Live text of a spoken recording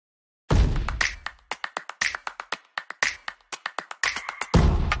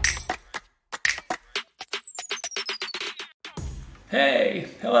Hey,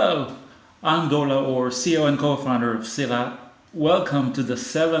 hello. I'm Dor Laor, CEO and co-founder of Scylla. Welcome to the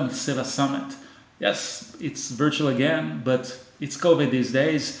 7th Scylla Summit. Yes, it's virtual again, but it's COVID these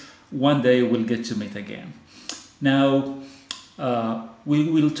days. One day we'll get to meet again. Now, we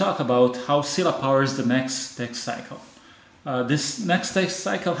will talk about how Scylla powers the next tech cycle. This next tech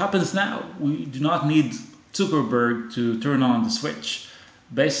cycle happens now. We do not need Zuckerberg to turn on the switch.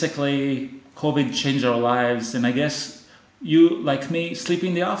 Basically, COVID changed our lives, and I guess you, like me, sleep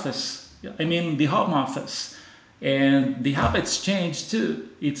in the office. I mean, the home office. And the habits change too.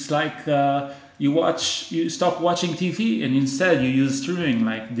 It's like you stop watching TV and instead you use streaming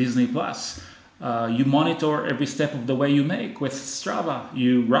like Disney Plus. You monitor every step of the way you make with Strava.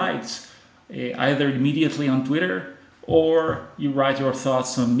 You write either immediately on Twitter or you write your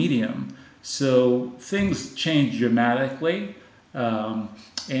thoughts on Medium. So things change dramatically.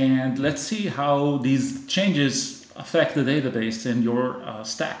 And let's see how these changes affect the database and your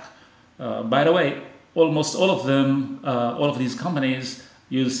stack. By the way, almost all of them, all of these companies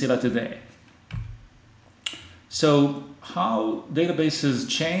use Scylla today. So how databases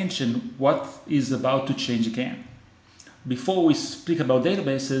change and what is about to change again? Before we speak about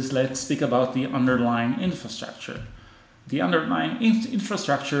databases, let's speak about the underlying infrastructure. The underlying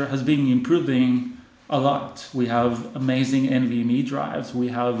infrastructure has been improving a lot. We have amazing NVMe drives. We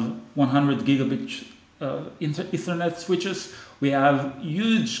have 100 gigabit Ethernet switches. We have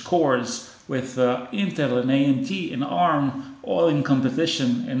huge cores with Intel and AMD and ARM all in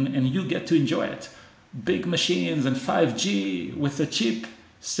competition, and you get to enjoy it. Big machines and 5G with a chip.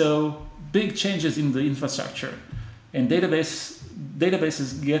 So big changes in the infrastructure, and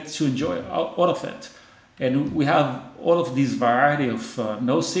databases get to enjoy all of it. And we have all of these variety of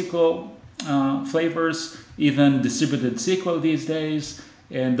NoSQL flavors, even distributed SQL these days.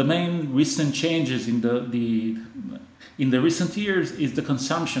 And the main recent changes in the recent years is the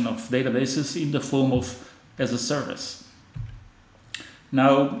consumption of databases in the form of as a service.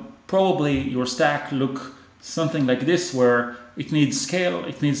 Now, probably your stack look something like this, where it needs scale,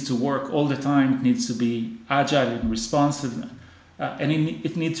 it needs to work all the time, it needs to be agile and responsive, and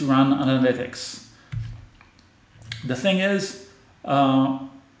it needs to run analytics. The thing is,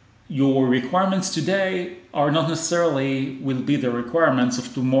 your requirements today are not necessarily will be the requirements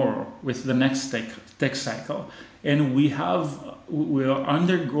of tomorrow with the next tech cycle. And we are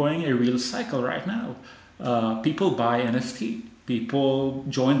undergoing a real cycle right now. People buy NFT, people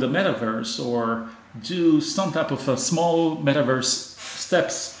join the metaverse or do some type of a small metaverse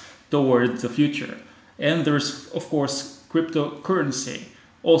steps towards the future. And there's, of course, cryptocurrency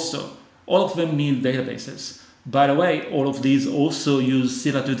also. All of them need databases. By the way, all of these also use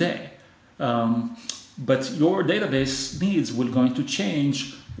Scylla today. But your database needs will going to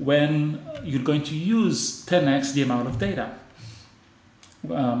change when you're going to use 10x the amount of data.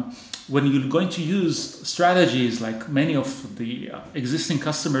 When you're going to use strategies like many of the existing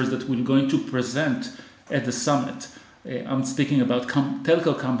customers that we're going to present at the summit. I'm speaking about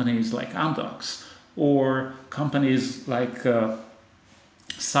telco companies like Amdocs, or companies like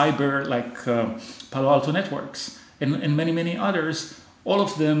cyber like Palo Alto Networks, and many others. All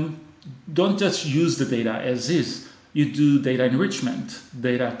of them don't just use the data as is. You do data enrichment,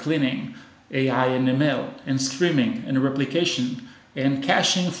 data cleaning, AI and ML, and streaming and replication and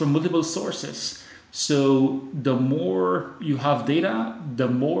caching from multiple sources. So the more you have data, the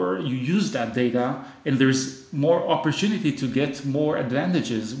more you use that data, and there's more opportunity to get more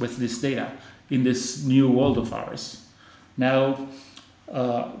advantages with this data in this new world of ours. Now,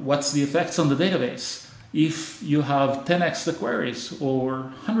 what's the effects on the database? If you have 10x the queries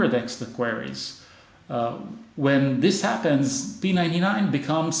or 100x the queries, when this happens, P99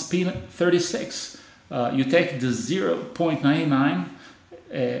 becomes P36. You take the 0.99,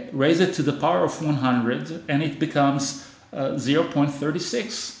 raise it to the power of 100, and it becomes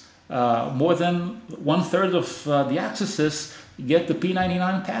 0.36. More than 1/3 of the accesses get the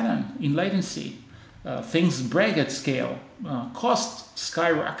P99 pattern in latency. Things break at scale, cost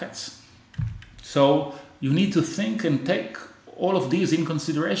skyrockets. So you need to think and take all of these in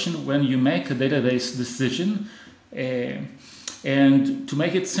consideration when you make a database decision. And to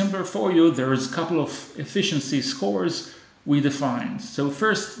make it simpler for you, there's a couple of efficiency scores we defined. So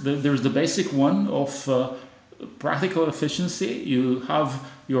first, there's the basic one of practical efficiency. You have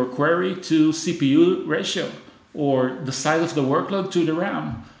your query to CPU ratio, or the size of the workload to the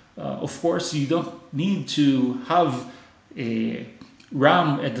RAM. Of course, you don't need to have a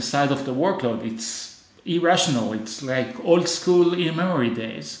RAM at the size of the workload. It's irrational. It's like old school in-memory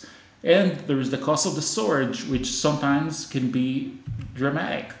days. And there is the cost of the storage, which sometimes can be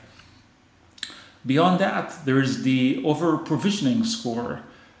dramatic. Beyond that, there is the over-provisioning score.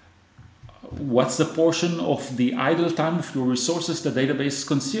 What's the portion of the idle time of your resources the database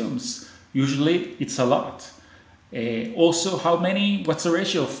consumes? Usually it's a lot. Also, what's the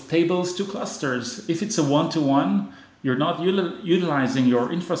ratio of tables to clusters? If it's a one-to-one, you're not utilizing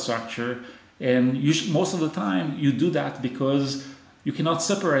your infrastructure, and most of the time you do that because you cannot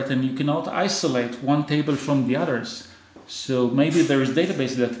separate and you cannot isolate one table from the others. So maybe there is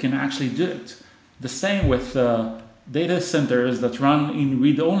database that can actually do it. The same with data centers that run in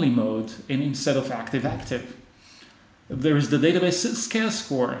read-only mode and instead of active-active. There is the database scale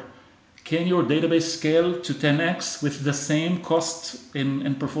score. Can your database scale to 10x with the same cost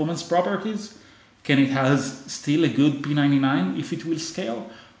and performance properties? Can it has still a good P99 if it will scale?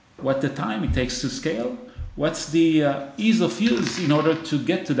 What the time it takes to scale? What's the ease of use in order to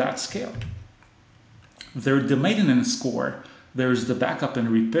get to that scale? There's the maintenance score. There's the backup and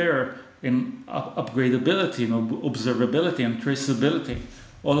repair and upgradability and observability and traceability.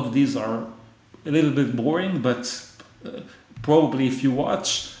 All of these are a little bit boring, but probably if you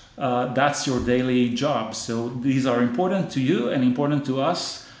watch, that's your daily job. So these are important to you and important to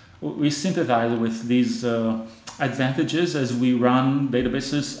us. We sympathize with these advantages as we run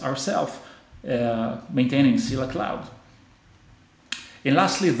databases ourselves, maintaining Scylla Cloud. And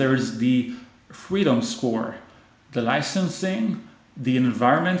lastly, there's the freedom score, the licensing, the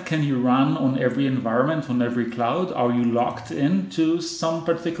environment. Can you run on every environment, on every cloud? Are you locked into some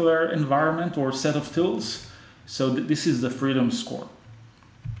particular environment or set of tools? So this is the freedom score.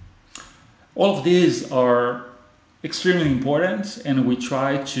 All of these are extremely important, and we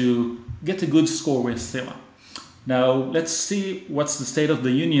try to get a good score with Scylla. Now let's see what's the state of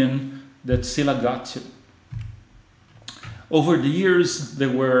the union that Scylla got to. Over the years, there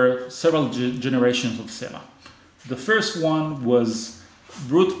were several generations of Scylla. The first one was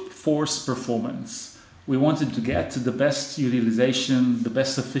brute force performance. We wanted to get to the best utilization, the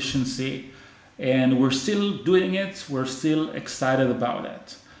best efficiency, and we're still doing it. We're still excited about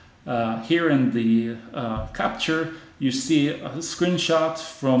it. Here in the capture, you see a screenshot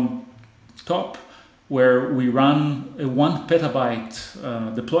from top where we run a 1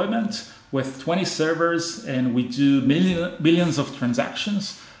 petabyte deployment with 20 servers, and we do millions of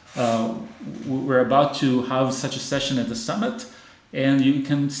transactions. We're about to have such a session at the summit, and you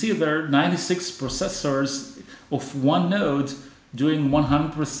can see there are 96 processors of one node doing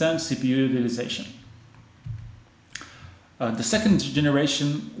 100% CPU utilization. The second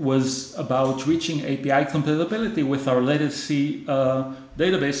generation was about reaching API compatibility with our legacy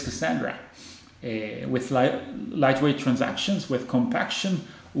database, Cassandra. With lightweight transactions, with compaction,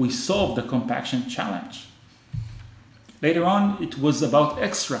 we solved the compaction challenge. Later on, it was about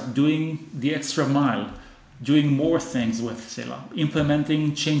doing the extra mile, doing more things with Scylla,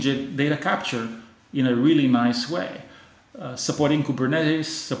 implementing change data capture in a really nice way, supporting Kubernetes,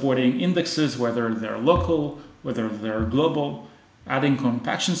 supporting indexes, whether they're local, whether they're global, adding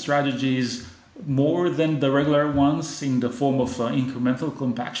compaction strategies more than the regular ones in the form of incremental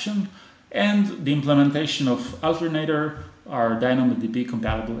compaction, and the implementation of Alternator, our DynamoDB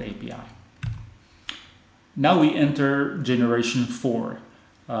compatible API. Now we enter generation 4.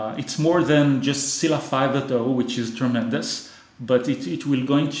 It's more than just Scylla 5.0, which is tremendous, but it will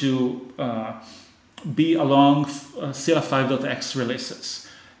going to be along Scylla 5.x releases.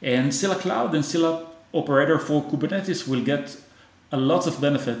 And Scylla Cloud and Scylla Operator for Kubernetes will get a lot of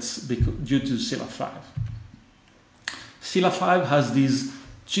benefits due to Scylla 5. Scylla 5 has these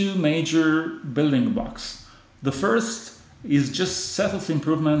two major building blocks. The first is just set of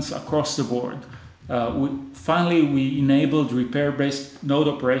improvements across the board. Finally, we enabled repair-based node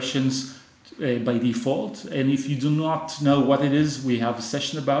operations by default. And if you do not know what it is, we have a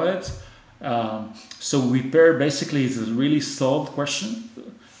session about it. So repair basically is a really solved question.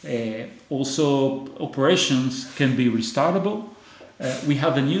 Also, operations can be restartable. We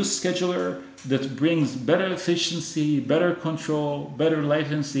have a new scheduler that brings better efficiency, better control, better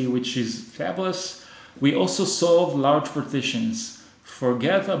latency, which is fabulous. We also solve large partitions.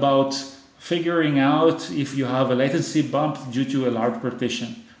 Forget about figuring out if you have a latency bump due to a large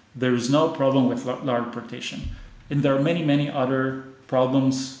partition. There is no problem with large partition. And there are many, many other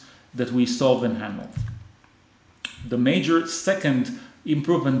problems that we solve and handle. The major second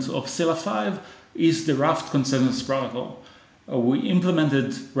improvement of Scylla 5 is the Raft consensus protocol. We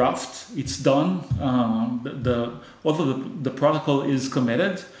implemented Raft, it's done, although the protocol is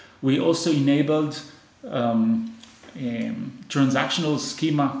committed. We also enabled transactional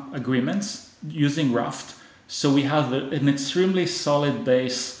schema agreements using Raft. So we have an extremely solid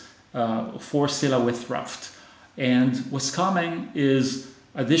base for Scylla with Raft. And what's coming is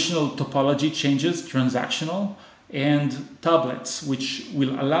additional topology changes, transactional, and tablets, which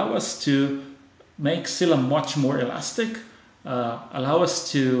will allow us to make Scylla much more elastic, allow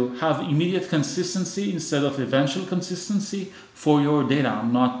us to have immediate consistency instead of eventual consistency for your data.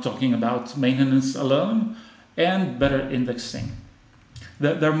 I'm not talking about maintenance alone, and better indexing.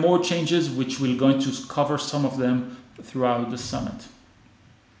 There are more changes which we're going to cover some of them throughout the summit.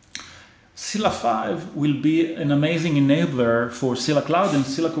 Scylla 5 will be an amazing enabler for Scylla Cloud and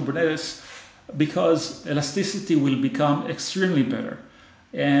Scylla Kubernetes because elasticity will become extremely better.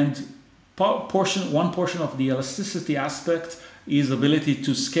 And one portion of the elasticity aspect is ability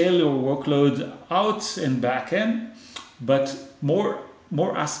to scale your workload out and back in, but more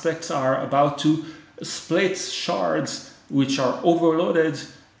aspects are about to split shards which are overloaded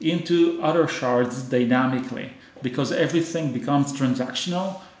into other shards dynamically, because everything becomes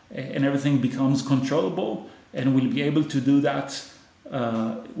transactional and everything becomes controllable, and we'll be able to do that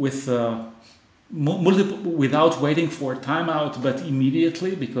with without waiting for a timeout, but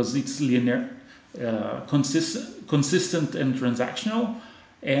immediately, because it's linear, consistent and transactional.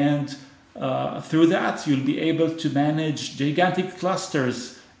 And through that, you'll be able to manage gigantic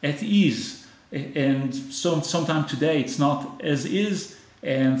clusters at ease. And sometime today, it's not as is,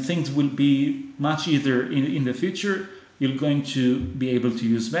 and things will be much easier in the future. You're going to be able to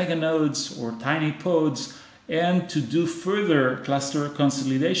use mega nodes or tiny pods, and to do further cluster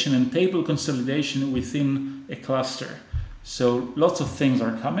consolidation and table consolidation within a cluster. So lots of things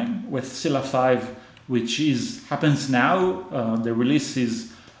are coming with Scylla 5, which happens now. The release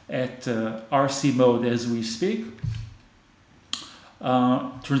is at RC mode as we speak.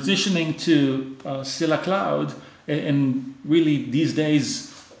 Transitioning to Scylla Cloud, and really these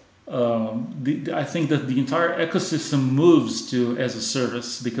days, I think that the entire ecosystem moves to as a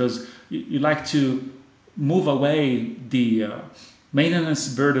service, because you like to move away the maintenance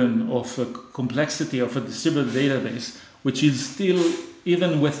burden of complexity of a distributed database, which is still,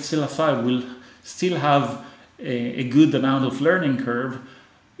 even with Scylla 5, will still have a good amount of learning curve,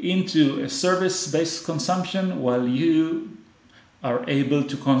 into a service-based consumption, while you are able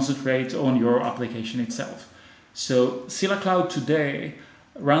to concentrate on your application itself. So Scylla Cloud today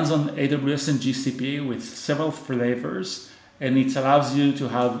runs on AWS and GCP with several flavors, and it allows you to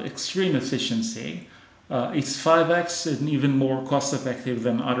have extreme efficiency. It's 5x and even more cost-effective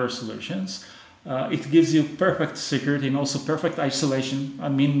than other solutions. It gives you perfect security and also perfect isolation,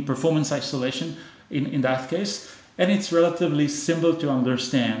 performance isolation in that case. And it's relatively simple to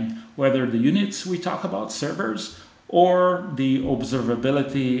understand, whether the units we talk about, servers, or the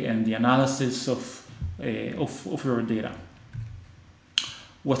observability and the analysis of your data.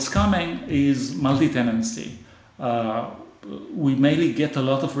 What's coming is multi-tenancy. We mainly get a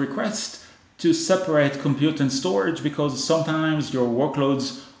lot of requests to separate compute and storage, because sometimes your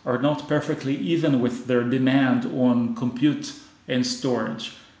workloads are not perfectly even with their demand on compute and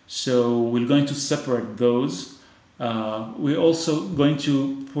storage. So we're going to separate those. We're also going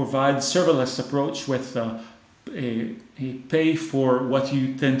to provide serverless approach with a pay for what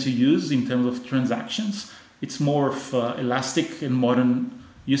you tend to use in terms of transactions. It's more of elastic and modern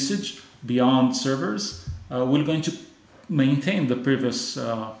usage beyond servers. We're going to maintain the previous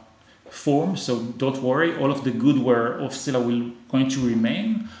form, so don't worry, all of the goodware of Scylla will going to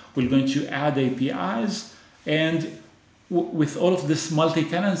remain. We're going to add APIs, and with all of this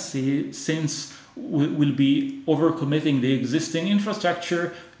multi-tenancy, since we'll be overcommitting the existing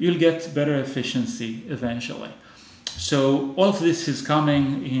infrastructure, you'll get better efficiency eventually. So all of this is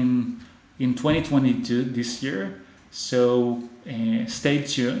coming in 2022, this year. So stay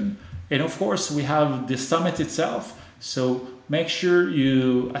tuned. And of course, we have the summit itself. So make sure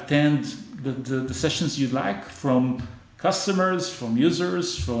you attend the sessions you'd like, from customers, from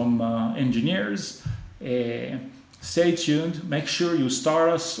users, from engineers. Stay tuned. Make sure you star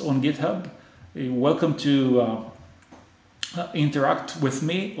us on GitHub. Welcome to interact with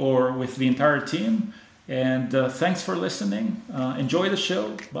me or with the entire team. And thanks for listening. Enjoy the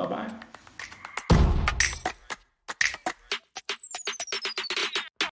show. Bye-bye.